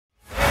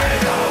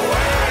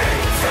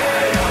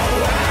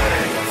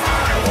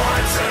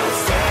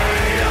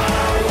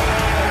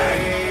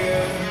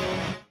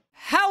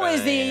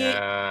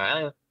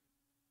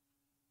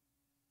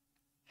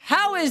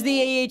is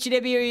the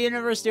AHW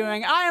universe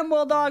doing? I am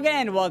WILLDOG,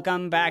 and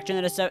welcome back to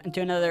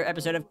another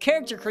episode of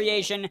Character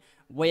Creation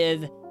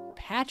with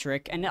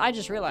Patrick. And I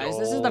just realized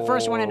this is the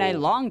first one in a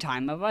long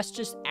time of us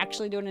just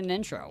actually doing an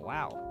intro.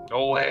 Wow.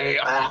 No way.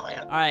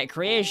 Alright,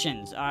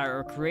 creations.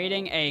 We're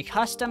creating a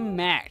custom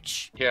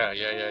match.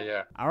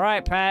 Yeah.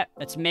 Alright, Pat,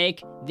 let's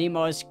make the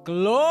most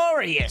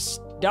glorious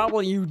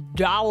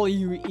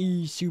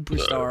WWE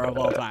superstar of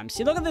all time.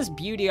 See, look at this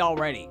beauty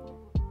already.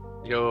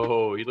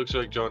 Yo, he looks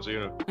like John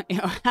Cena.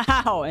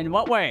 How? In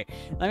what way?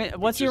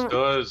 What's he your... just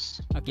does.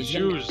 Okay,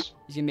 shoes.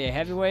 He's gonna be a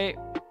heavyweight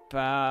He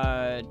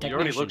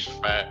already looks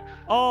fat.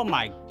 Oh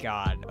my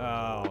god.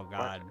 Oh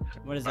god.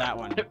 What is that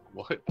one?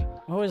 What?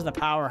 What was the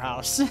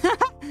powerhouse?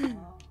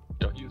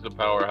 Yo, he's the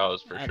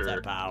powerhouse for sure. That's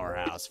a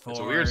powerhouse for It's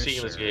weird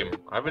seeing this game.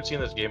 I haven't seen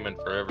this game in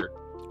forever.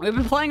 We've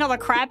been playing all the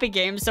crappy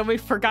games, so we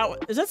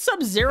forgot. Is that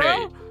Sub-Zero?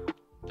 Hey,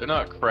 they're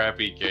not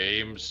crappy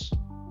games.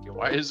 Yo,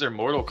 why is there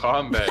Mortal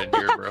Kombat in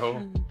here,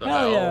 bro?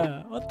 Hell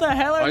yeah. What the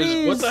hell are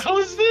these? What the hell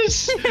is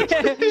this?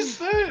 What is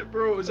that,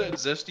 bro? Is that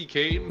Zesty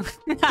Kane?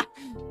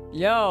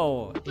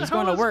 Yo, he's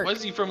going to work. Why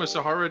is he from a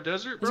Sahara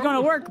desert, bro? He's going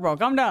to work, bro.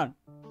 Calm down.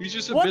 He's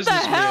just a What the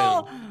businessman.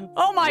 hell?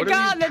 Oh my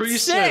god,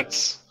 that's sick.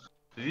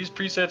 These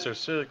presets are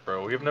sick,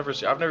 bro. I've never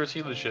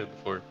seen this shit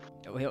before.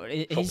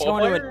 He's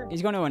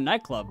going to a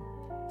nightclub.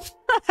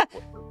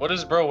 What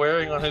is bro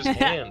wearing on his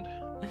hand?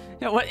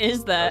 What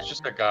is that? That's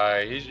just a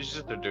guy. He's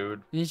just a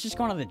dude. He's just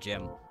going to the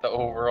gym. The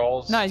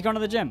overalls. No, he's going to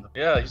the gym.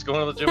 Yeah, he's going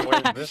to the gym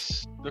wearing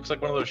this. Looks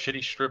like one of those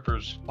shitty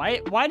strippers.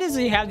 Why does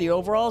he have the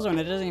overalls when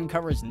it doesn't even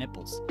cover his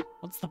nipples?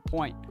 What's the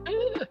point?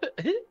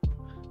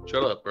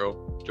 Shut up,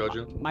 bro.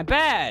 Judging. My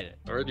bad.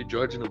 Already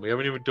judging him. We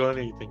haven't even done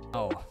anything.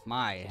 Oh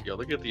my. Yo,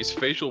 look at these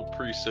facial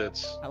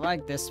presets. I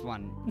like this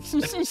one.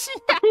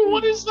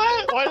 What is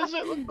that? Why does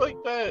it look like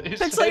that?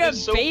 His It's head like a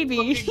is so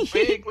baby.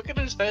 big. Look at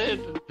his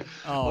head.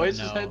 Oh, why is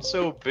no. his head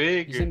so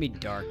big? He's gonna be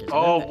dark.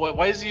 Oh,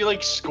 why is he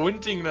like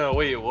squinting now?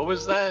 Wait, what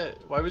was that?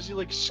 Why was he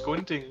like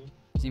squinting?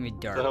 He's gonna be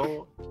dark.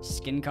 No.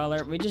 Skin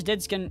color. We just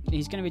did skin.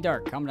 He's gonna be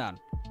dark. Calm down.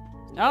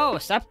 No,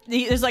 stop.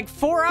 There's like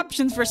 4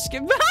 options for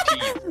skin.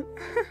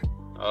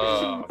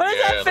 Oh, What is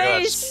yeah, that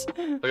face?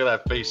 Look at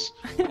that face.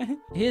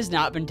 He has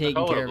not been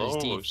taking care of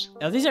his teeth.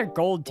 Oh, these are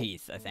gold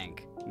teeth, I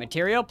think.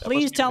 Material,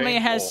 please tell me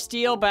it has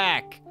steel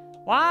back.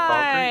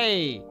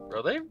 Why? Concrete?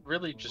 Bro, they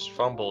really just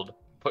fumbled.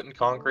 Putting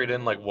concrete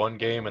in like one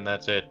game and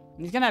that's it.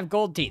 He's gonna have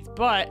gold teeth,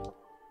 but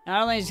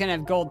not only is he gonna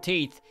have gold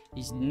teeth,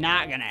 he's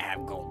not gonna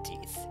have gold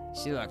teeth.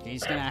 See, look,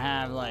 he's gonna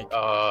have like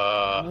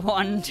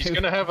 1, 2. He's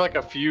gonna have like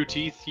a few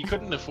teeth. He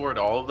couldn't afford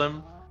all of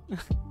them.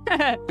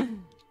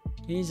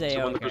 He's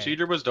So when the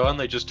procedure was done,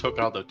 they just took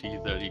out the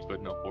teeth that he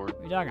couldn't afford.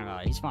 What are you talking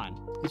about? He's fine.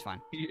 He's fine.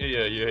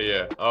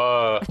 Yeah.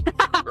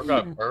 Bro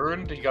got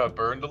burned. He got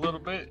burned a little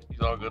bit.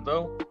 He's all good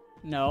though.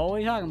 No, what are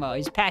you talking about?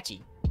 He's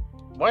patchy.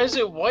 Why is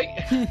it white?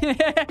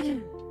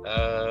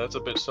 That's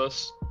a bit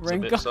sus.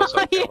 Wrinkle. It's a bit sus,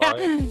 I can't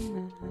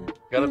lie.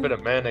 Got a bit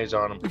of mayonnaise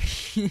on him.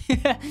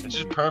 It's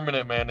just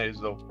permanent mayonnaise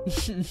though.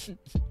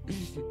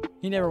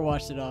 He never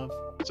washed it off.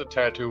 It's a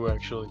tattoo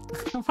actually.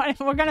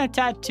 What kind of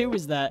tattoo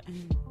is that?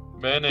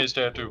 Mayonnaise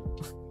tattoo.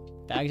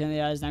 Bags on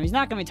the eyes. Now he's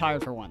not gonna be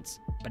tired for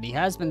once, but he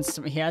has been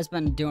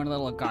doing a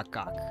little gawk.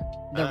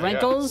 The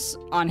wrinkles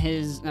on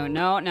his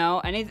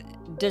no.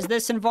 Does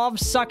this involve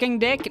sucking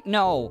dick?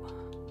 No.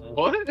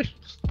 What?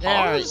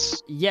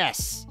 Pause?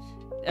 Yes.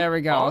 There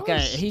we go. Pause? Okay,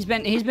 he's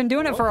been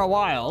doing it for a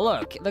while.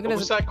 Look at What his.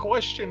 was that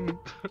question?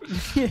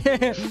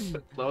 That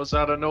was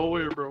out of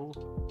nowhere, bro.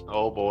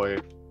 Oh boy.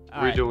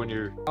 Redoing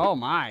your. Oh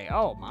my.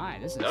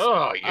 This is.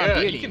 Oh yeah,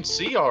 beauty. he can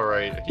see all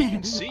right. He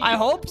can see. I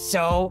hope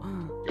so.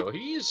 Yo,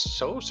 he is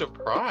so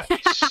surprised.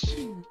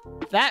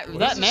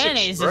 that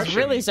mayonnaise is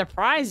really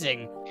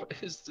surprising. What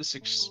is this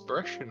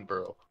expression,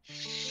 bro?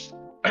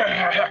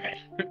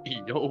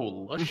 Yo,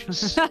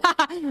 luscious.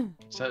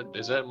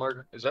 Is that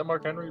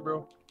Mark Henry,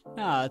 bro?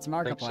 No, it's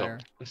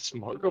Markiplier. So. It's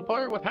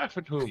Markiplier? What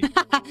happened to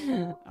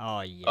him?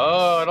 Oh yes.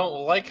 Oh, I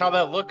don't like how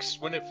that looks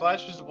when it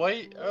flashes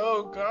white.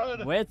 Oh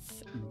god.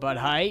 Width, but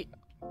height,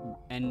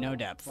 and no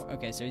depth.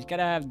 Okay, so he's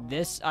gotta have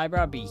this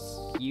eyebrow be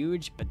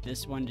huge, but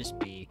this one just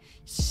be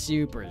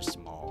super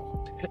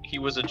small. He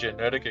was a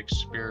genetic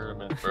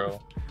experiment,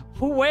 bro.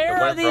 Where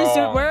are these?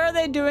 Where are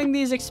they doing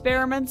these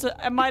experiments?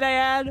 Might I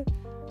add?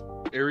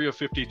 Area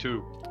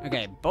 52.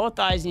 Okay, both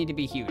eyes need to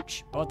be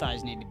huge. Both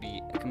eyes need to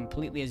be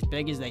completely as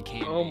big as they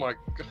can. Oh my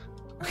god.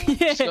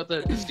 He's got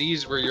that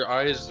disease where your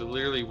eyes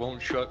literally won't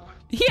shut.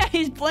 Yeah,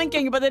 he's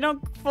blinking, but they don't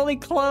fully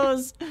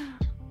close.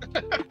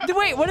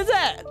 Wait, what is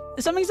that?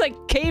 Something's like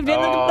caved in.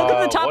 Look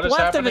at the top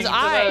left of his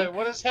eye.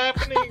 What is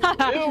happening?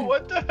 Ew,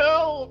 what the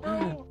hell,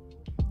 bro?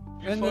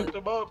 You fucked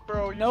him up,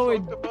 bro. No, we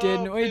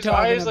didn't. What are you talking about? His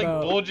eye is like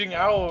bulging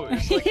out.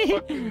 It's like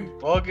fucking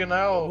bugging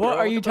out. What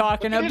are you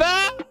talking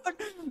about?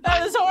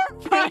 That is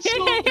horrifying.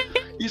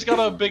 He's got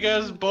a big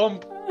ass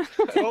bump.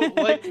 I don't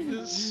like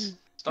this.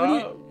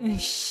 Stop.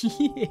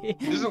 He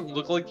doesn't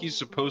look like he's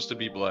supposed to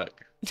be black.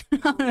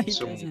 In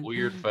some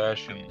weird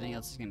fashion. Everything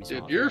else is gonna be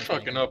Dude, you're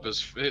fucking up his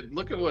fit.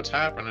 Look at what's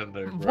happening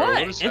there, bro.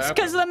 What? It's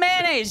because of the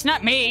mayonnaise,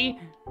 not me.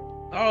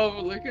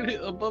 Oh, look at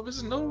it above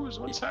his nose.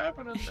 What's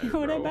happening there,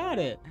 What bro? about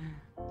it?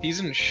 He's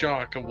in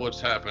shock of what's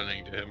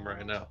happening to him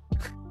right now.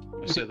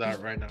 I say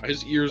that right now.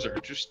 His ears are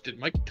just. Did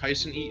Mike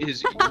Tyson eat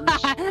his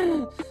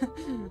ears?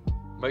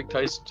 Mike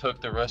Tyson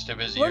took the rest of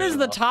his ears. What is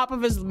the top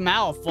of his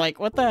mouth? Like,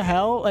 what the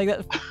hell? Like,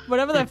 that,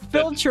 whatever the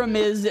philtrum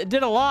is, it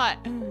did a lot.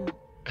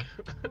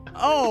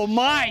 Oh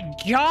my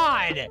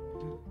god!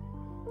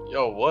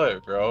 Yo,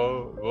 what,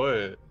 bro?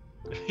 What?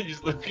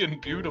 He's looking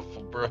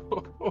beautiful, bro.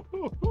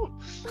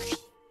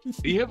 Did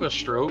he have a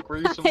stroke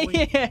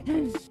recently?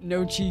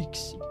 No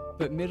cheeks,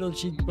 but middle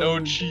cheekbone. No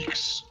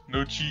cheeks.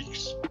 No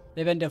cheeks.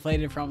 They've been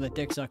deflated from the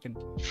dick sucking.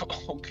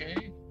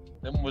 Okay.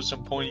 Them with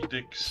some pointy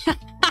dicks.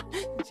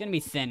 It's gonna be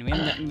thin. We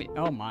haven't,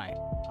 oh my.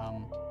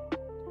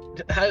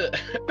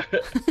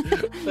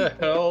 The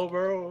hell,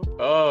 bro?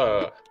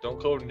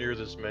 Don't go near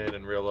this man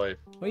in real life.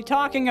 What are you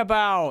talking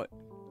about?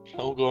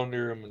 Don't go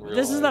near him in real life.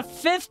 This is the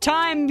 5th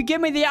time to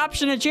give me the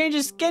option to change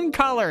his skin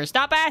color.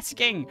 Stop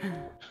asking.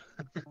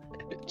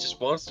 It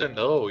just wants to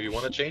know. You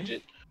want to change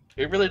it?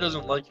 It really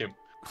doesn't like him.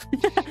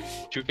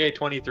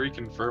 2K23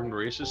 confirmed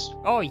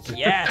racist. Oh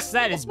yes,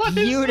 that is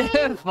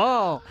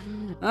beautiful.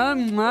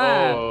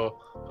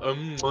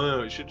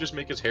 We should just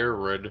make his hair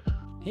red.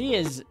 He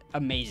is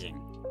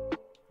amazing.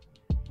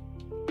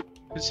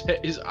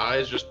 His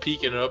eyes just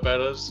peeking up at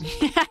us.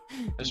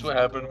 That's what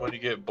happened when you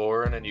get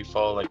bored and you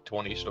fall like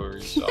 20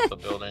 stories off the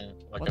building.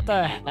 Like What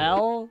the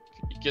hell?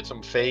 You get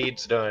some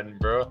fades done,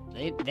 bro.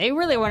 They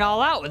really went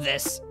all out with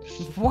this.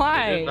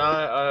 Why?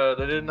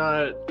 They did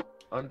not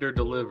under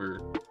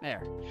deliver.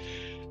 There.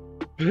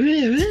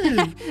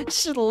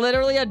 It's just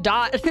literally a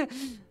dot.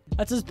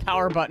 That's his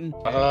power button.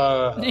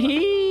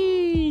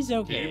 He's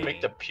okay. Can you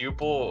make the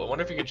pupil? I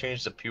wonder if you could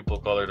change the pupil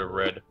color to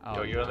red. Oh,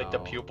 Yo, you wanna make the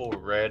pupil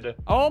red?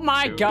 Oh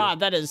my Dude. god,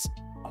 that is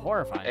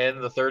horrifying.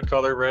 And the third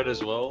color red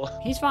as well?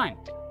 He's fine.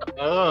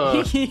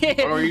 Bro,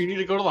 you need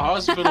to go to the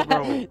hospital,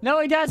 bro.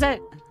 No, he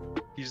doesn't.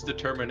 He's the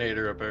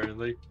Terminator,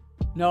 apparently.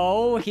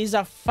 No, he's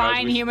a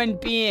fine human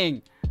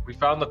being. We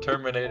found the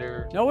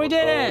Terminator. No, we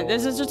didn't.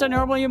 This is just a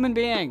normal human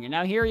being. And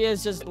now here he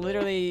is just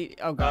literally...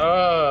 Oh,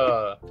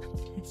 God.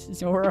 This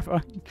is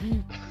horrifying.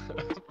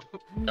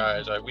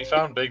 Guys, we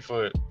found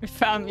Bigfoot. We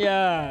found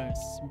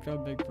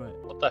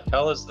Bigfoot. What the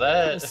hell is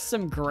that? This is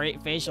some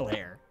great facial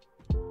hair.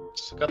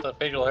 It's got the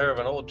facial hair of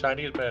an old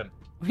Chinese man.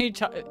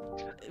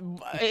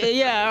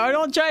 Yeah, an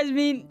old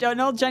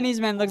Chinese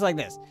man looks like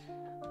this.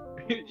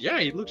 Yeah,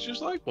 he looks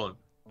just like one.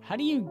 How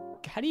do you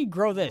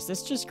grow this?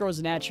 This just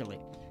grows naturally.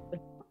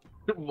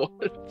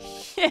 What?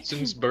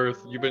 Since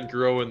birth, you've been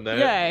growing that?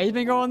 Yeah, he's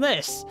been growing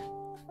this.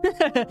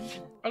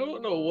 I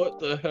don't know what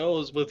the hell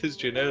is with his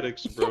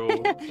genetics, bro.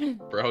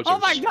 Oh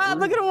my god,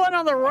 look at the one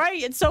on the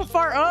right. It's so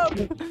far up.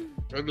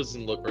 That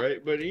doesn't look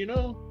right, but you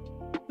know.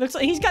 Looks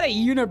like he's got a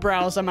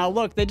unibrow somehow.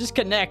 Look, they just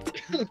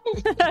connect.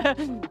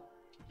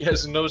 He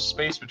has no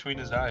space between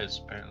his eyes,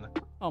 apparently.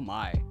 Oh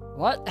my.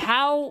 What?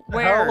 How? The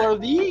Where? hell are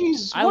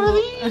these? What are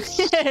these?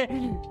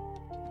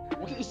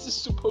 What is this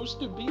supposed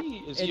to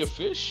be? Is he a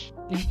fish?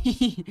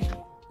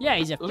 Yeah,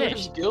 he's a Those are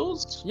fish.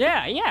 gills?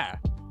 Yeah.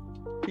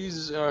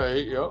 He's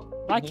alright, yep.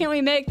 Why can't we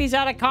make these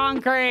out of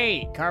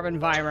concrete? Carbon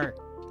fiber.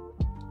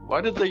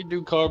 Why did they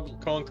do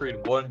concrete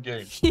in one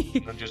game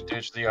and just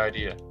ditch the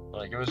idea?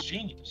 Like, it was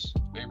genius.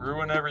 They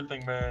ruined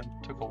everything, man.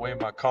 Took away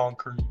my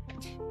concrete.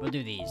 We'll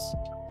do these.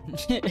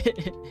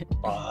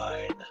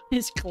 Fine.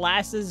 His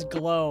glasses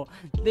glow.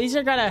 These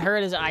are gonna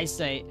hurt his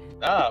eyesight.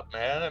 Stop,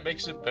 man. It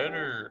makes it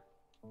better.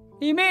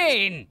 You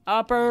mean?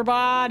 Upper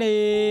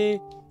body.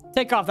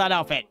 Take off that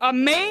outfit. A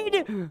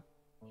maid?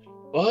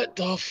 What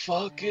the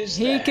fuck is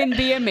that? He can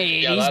be a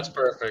maid. Yeah, that's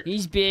perfect.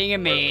 He's being a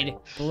maid.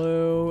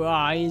 Blue.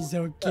 Oh, he's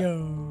so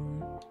cute.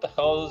 What the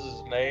hell is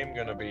his name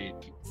gonna be?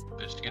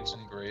 Biscuits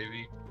and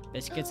gravy?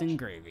 Biscuits and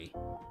gravy.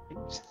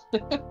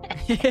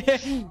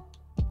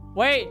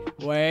 Wait.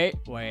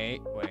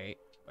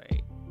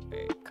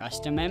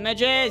 Custom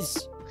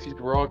images. He's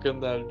rocking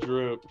that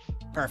drip.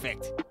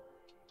 Perfect.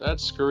 That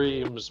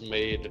screams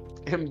made.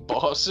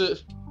 Emboss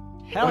it.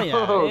 Hell yeah.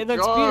 Oh, It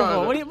looks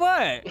God. beautiful.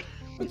 What?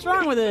 What's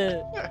wrong with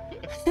it?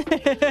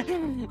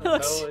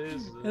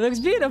 It looks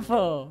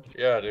beautiful.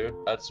 Yeah, dude.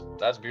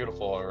 That's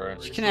beautiful,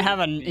 alright. He's gonna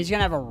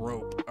have a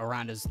rope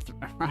around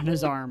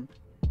his arm.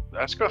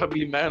 That's gotta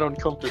be mad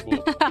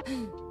uncomfortable.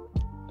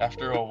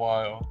 After a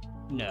while.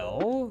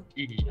 No.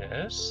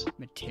 Yes.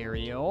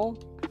 Material.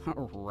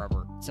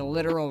 Rubber. It's a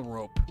literal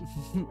rope.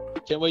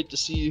 Can't wait to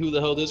see who the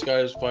hell this guy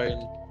is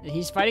fighting.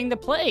 He's fighting the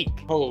plague.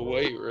 Oh,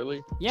 wait,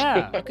 really?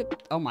 Yeah.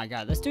 Oh my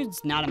god, this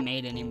dude's not a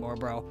maid anymore,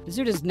 bro. This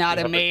dude is not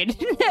a maid.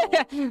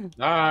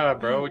 Nah,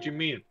 bro, what you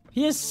mean?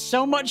 He has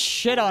so much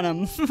shit on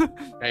him.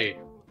 Hey,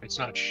 it's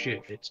not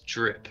shit, it's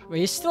drip. Well,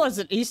 he still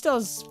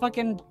has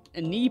fucking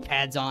knee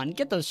pads on.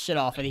 Get those shit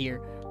off of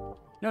here.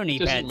 No knee He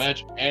doesn't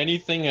pads. match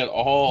anything at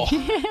all.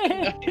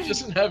 He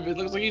doesn't have, it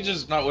looks like he's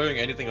just not wearing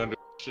anything under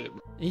shit.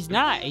 He's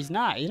not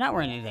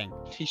wearing anything.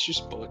 He's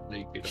just butt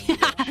naked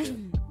under that shit.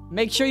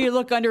 Make sure you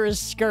look under his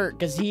skirt,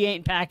 cause he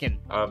ain't packing.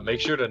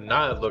 Make sure to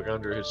not look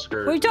under his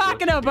skirt. What are you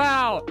talking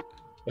about?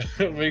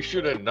 Make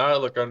sure to not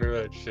look under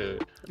that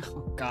shit. Oh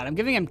God, I'm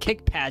giving him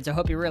kick pads. I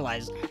hope you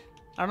realize.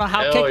 I don't know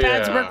how Hell kick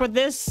pads yeah. work with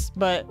this,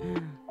 but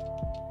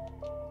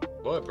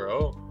What,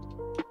 bro?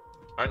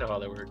 I know how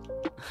they work.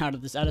 how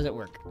does it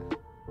work?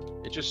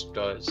 It just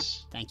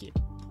does. Thank you.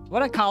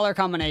 What a color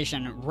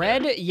combination.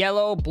 Red,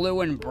 yellow,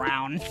 blue, and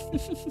brown.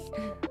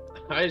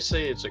 I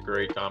say it's a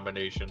great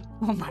combination.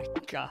 Oh my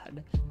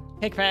God.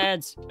 Kick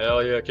pads.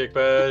 Hell yeah, kick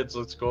pads.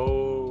 Let's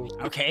go.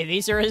 Okay,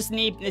 these are his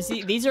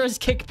these are his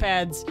kick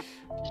pads.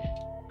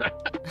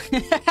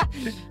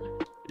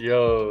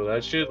 Yo,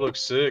 that shit looks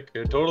sick.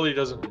 It totally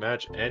doesn't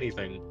match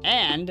anything.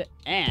 And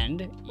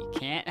you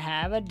can't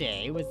have a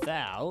day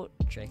without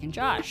Drake and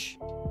Josh.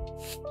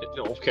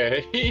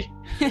 Okay.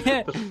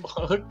 The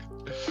fuck?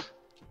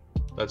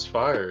 That's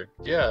fire.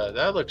 Yeah,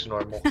 that looks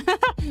normal.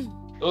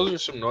 Those are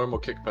some normal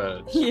kick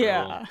pads.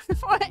 Yeah.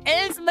 What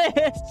is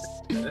this?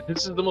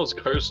 This is the most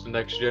cursed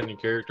next-gen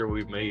character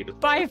we've made.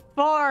 By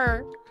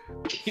far.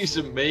 He's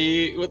a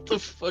mate. What the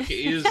fuck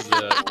is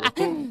that,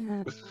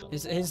 bro?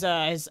 His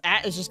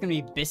at is just gonna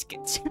be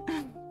Biscuits.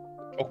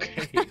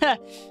 Okay.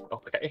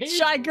 Okay.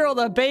 Shy Girl,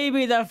 the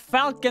baby, the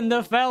falcon,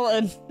 the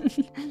felon.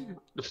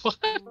 What?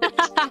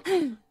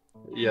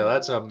 Yeah,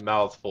 that's a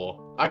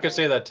mouthful. I could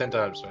say that 10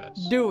 times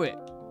fast. Do it.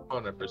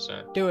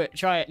 100%. Do it.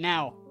 Try it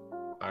now.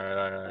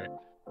 Alright.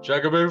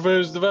 Shaka baby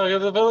face, the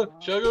falcon, the felon.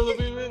 Shaka the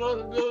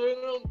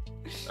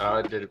baby.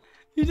 I did it.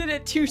 You did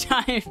it 2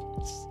 times.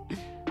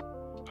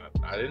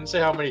 I didn't say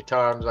how many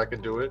times I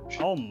could do it.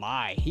 Oh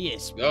my, he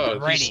is No,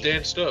 ready. he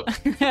stanced up.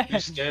 He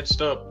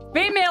stanced up.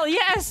 Female,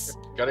 yes.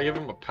 Gotta give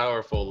him a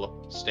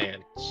powerful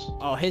stance.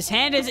 Oh, his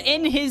hand is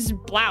in his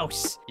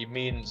blouse. He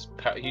means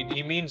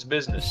he means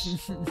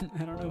business.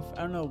 I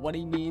don't know what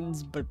he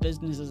means, but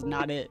business is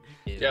not it.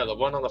 Yeah, the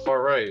one on the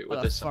far right with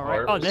the this far right.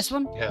 arms. Oh, this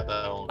one? Yeah,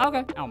 that one.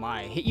 Okay. Oh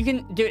my, you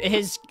can do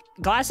his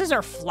glasses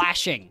are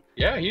flashing.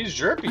 Yeah, he's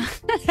jerky.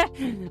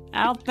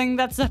 I don't think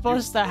that's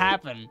supposed to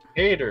happen.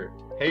 Hater.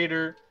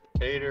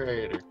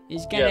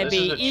 He's gonna this is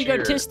be a cheer.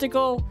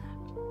 egotistical,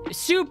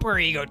 super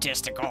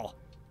egotistical.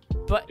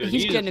 But Dude,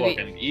 he's gonna a be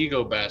fucking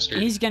ego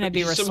bastard. he's gonna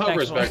be somehow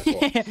respectful.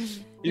 respectful.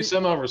 He's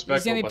somehow respectful.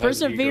 He's gonna be but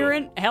has an ego.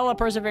 perseverant, hella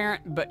perseverant,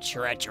 but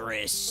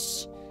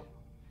treacherous.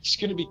 He's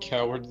gonna be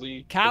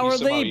cowardly.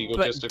 Cowardly,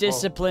 but egotistical.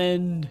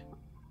 disciplined.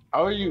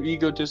 How are you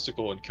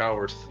egotistical and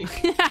cowardly?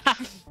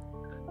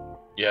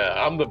 Yeah,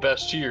 I'm the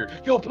best here.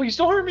 Yo, please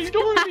don't hurt me.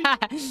 Don't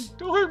hurt me.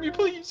 Don't hurt me,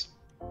 please.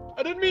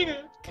 I didn't mean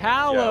it.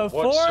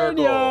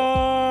 California.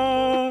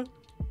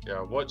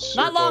 Yeah, what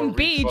circle Not Long are we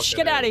Beach. fucking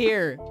Get out of in?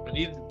 here. I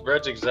need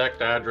Red's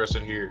exact address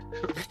in here.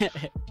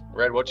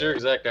 Red, what's your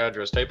exact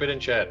address? Type it in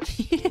chat.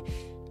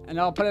 And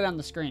I'll put it on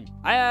the screen.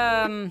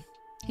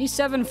 He's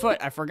 7 foot.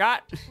 I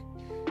forgot.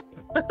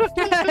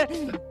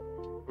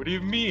 What do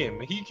you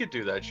mean? He could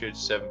do that shit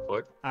 7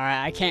 foot. All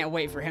right, I can't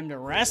wait for him to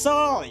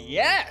wrestle.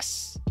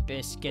 Yes.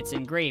 Biscuits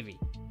and gravy.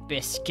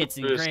 Biscuits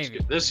and gravy.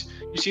 You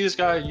see this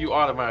guy, you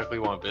automatically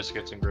want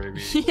biscuits and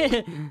gravy.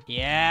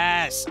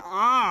 Yes.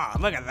 Oh,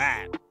 look at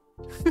that.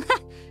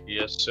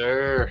 Yes,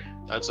 sir.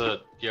 That's a,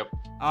 yep.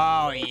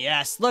 Oh,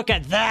 yes. Look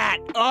at that.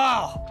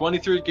 Oh.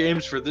 23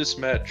 games for this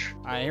match.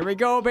 All right, here we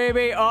go,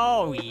 baby.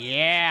 Oh,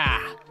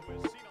 yeah.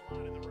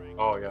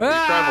 Oh, yeah. You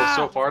traveled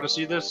so far to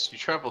see this? You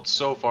traveled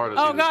so far to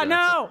see this. Oh, God, guy.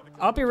 no.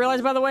 I hope you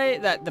realize, by the way,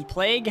 that the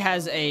plague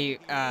has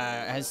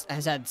has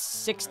had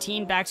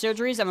 16 back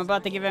surgeries. I'm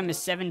about to give him his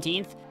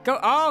 17th. Go.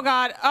 Oh,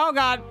 God. Oh,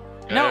 God.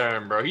 No.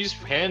 Damn, bro. He's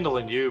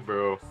handling you,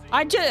 bro.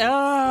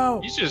 Oh.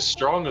 He's just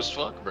strong as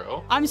fuck,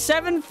 bro. I'm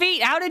 7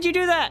 feet. How did you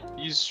do that?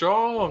 He's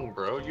strong,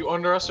 bro. You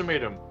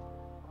underestimate him.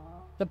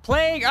 The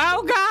plague.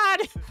 Oh,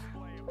 God.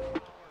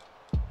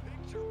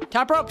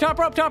 Top rope, top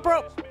rope, top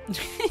rope.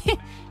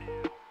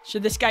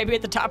 Should this guy be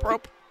at the top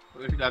rope?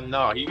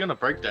 No, he's gonna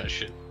break that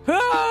shit.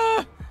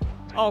 Ah!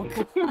 Oh,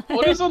 God.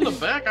 What is on the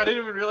back? I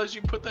didn't even realize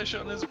you put that shit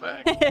on his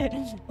back.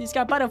 He's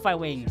got butterfly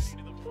wings.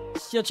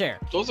 Steel chair.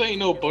 Those ain't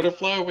no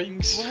butterfly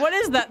wings. What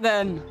is that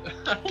then?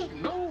 I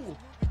don't know.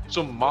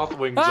 Some moth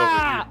wings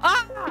Ah!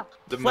 over here. Ah!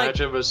 The Like- match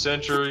of a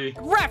century.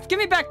 Ref, give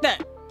me back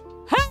that.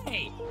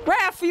 Hey!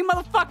 Ref, you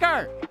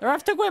motherfucker! The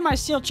ref took away my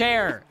steel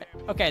chair.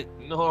 Okay,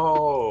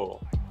 No.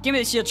 give me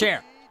the steel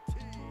chair.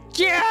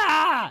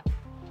 Yeah!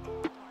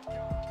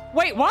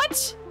 Wait,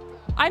 what?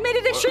 I made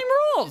it Extreme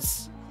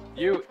Rules.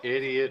 You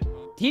idiot.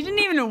 He didn't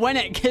even win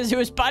it because it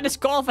was by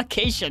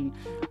disqualification.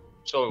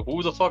 So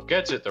who the fuck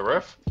gets it? The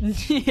ref?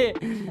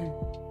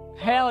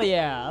 Hell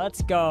yeah,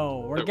 let's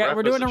go. We're The ref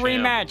doing is a the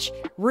champ.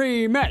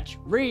 rematch.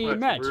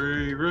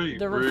 Rematch.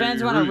 The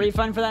fans want a refund.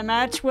 refund for that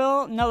match,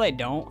 Will? No, they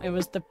don't. It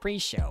was the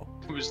pre-show.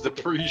 It was the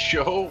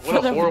pre-show.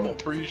 What a horrible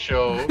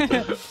pre-show.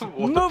 What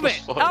Move the it.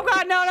 fuck? Oh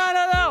God,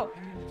 no.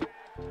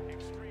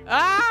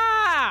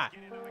 Ah!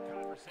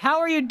 How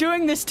are you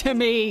doing this to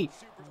me?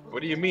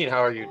 What do you mean, how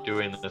are you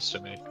doing this to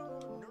me?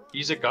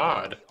 He's a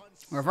god.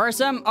 Reverse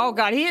him. Oh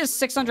God, he is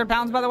 600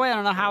 pounds, by the way. I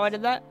don't know how I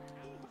did that.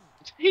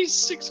 He's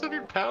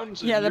 600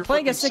 pounds. and Yeah, the you're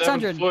plague is fucking 7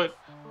 600. foot.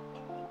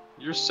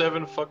 You're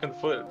 7 fucking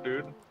foot,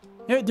 dude.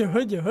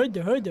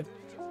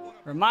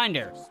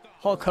 Reminder,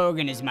 Hulk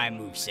Hogan is my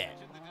moveset.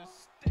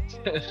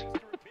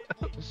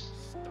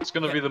 It's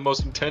gonna be the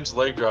most intense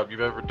leg drop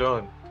you've ever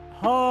done.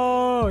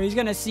 Oh, he's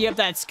gonna see up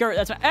that skirt.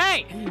 That's what.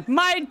 Hey,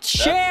 my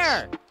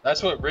chair!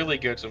 That's what really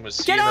gets him.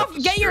 Get off!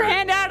 Get your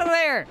hand out of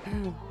there!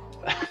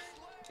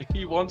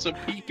 He wants a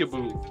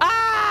peekaboo.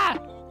 Ah!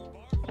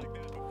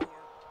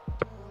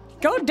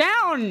 Go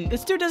down!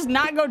 This dude does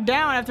not go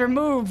down after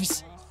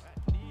moves.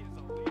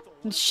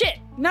 Shit!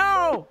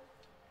 No!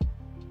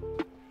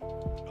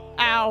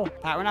 Ow!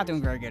 Pat, we're not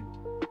doing very good.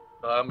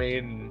 I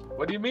mean,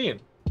 what do you mean?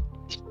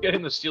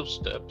 Getting the steel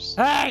steps.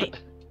 Hey!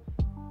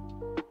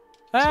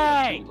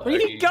 Hey! Where are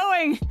you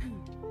going?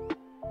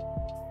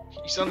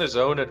 He's on his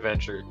own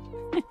adventure.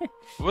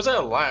 What was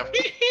that laugh? What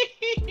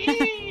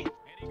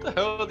the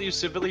hell are these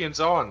civilians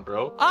on,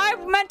 bro? I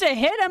meant to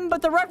hit him,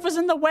 but the ref was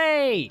in the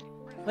way.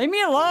 Leave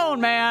me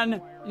alone,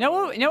 man. You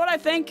know what I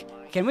think?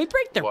 Can we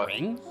break the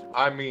ring?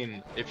 I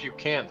mean, if you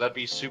can't, that'd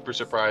be super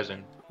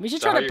surprising. We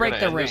should try to break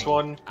the ring. This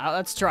one?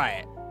 Let's try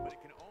it.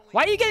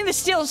 Why are you getting the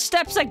steel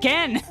steps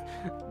again?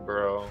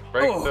 Bro,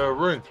 break the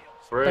ring.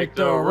 Break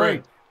the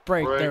ring.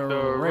 Break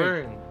the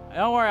ring.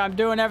 Don't worry, I'm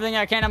doing everything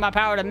I can in my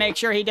power to make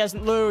sure he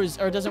doesn't lose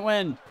or doesn't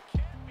win.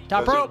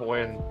 Top rope.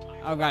 Win.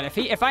 Oh god,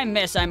 if I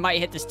miss, I might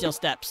hit the steel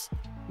steps.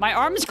 My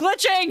arm's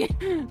glitching.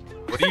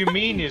 What do you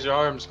mean his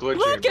arm's glitching?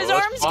 Look, his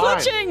arm's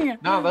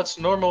glitching. No, that's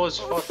normal as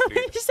fuck. Dude.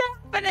 What is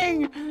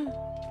happening?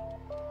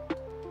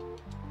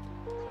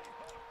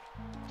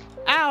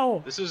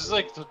 Ow. This is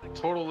like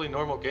totally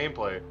normal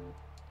gameplay.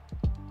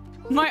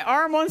 My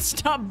arm won't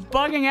stop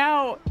bugging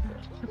out.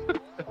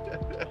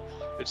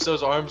 It's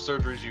those arm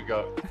surgeries you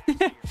got.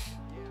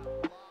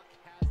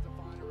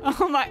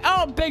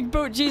 Oh, big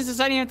boot. Jesus,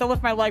 I didn't have to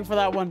lift my leg for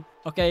that one.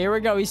 Okay, here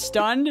we go. He's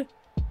stunned.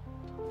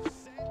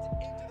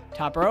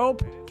 Top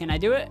rope. Can I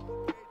do it?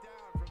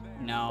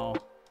 No.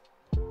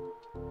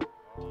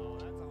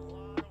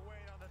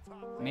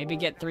 Maybe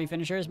get 3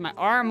 finishers. My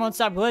arm won't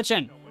stop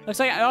glitching. Looks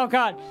like, oh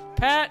god.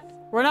 Pat,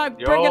 we're not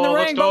breaking the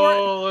ring,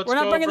 but we're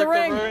not breaking the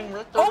ring.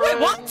 Oh wait,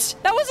 what?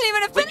 That wasn't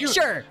even a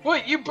finisher.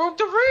 Wait, you broke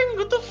the ring?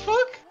 What the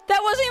fuck? That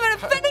wasn't even a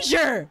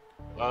finisher.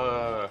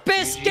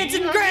 Biscuits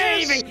and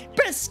gravy!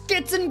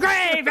 Biscuits and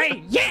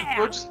gravy! Yeah!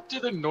 Bro just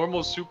did a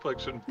normal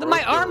suplex and broke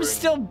my arm's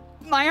still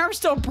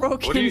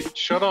broken. What do you,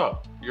 shut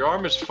up. Your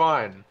arm is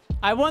fine.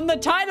 I won the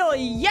title.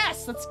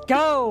 Yes, let's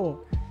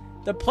go.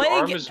 The plague. Your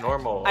arm is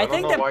normal. I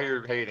don't know why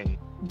you're hating.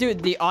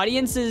 Dude, the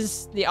audience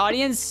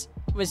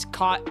was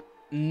caught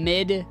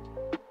mid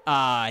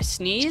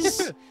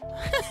sneeze.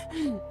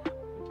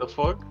 The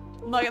fuck?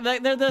 Like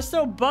they're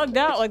so bugged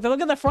out. Like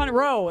look at the front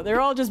row.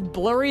 They're all just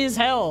blurry as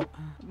hell.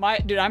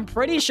 Dude, I'm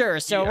pretty sure.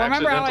 So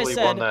remember how I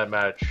said. Won that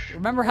match.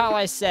 Remember how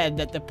I said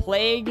that the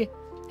plague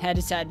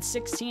had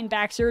 16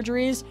 back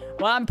surgeries?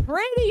 Well, I'm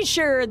pretty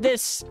sure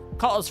this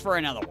calls for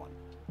another one.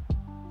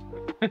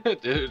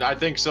 Dude, I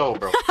think so,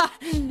 bro.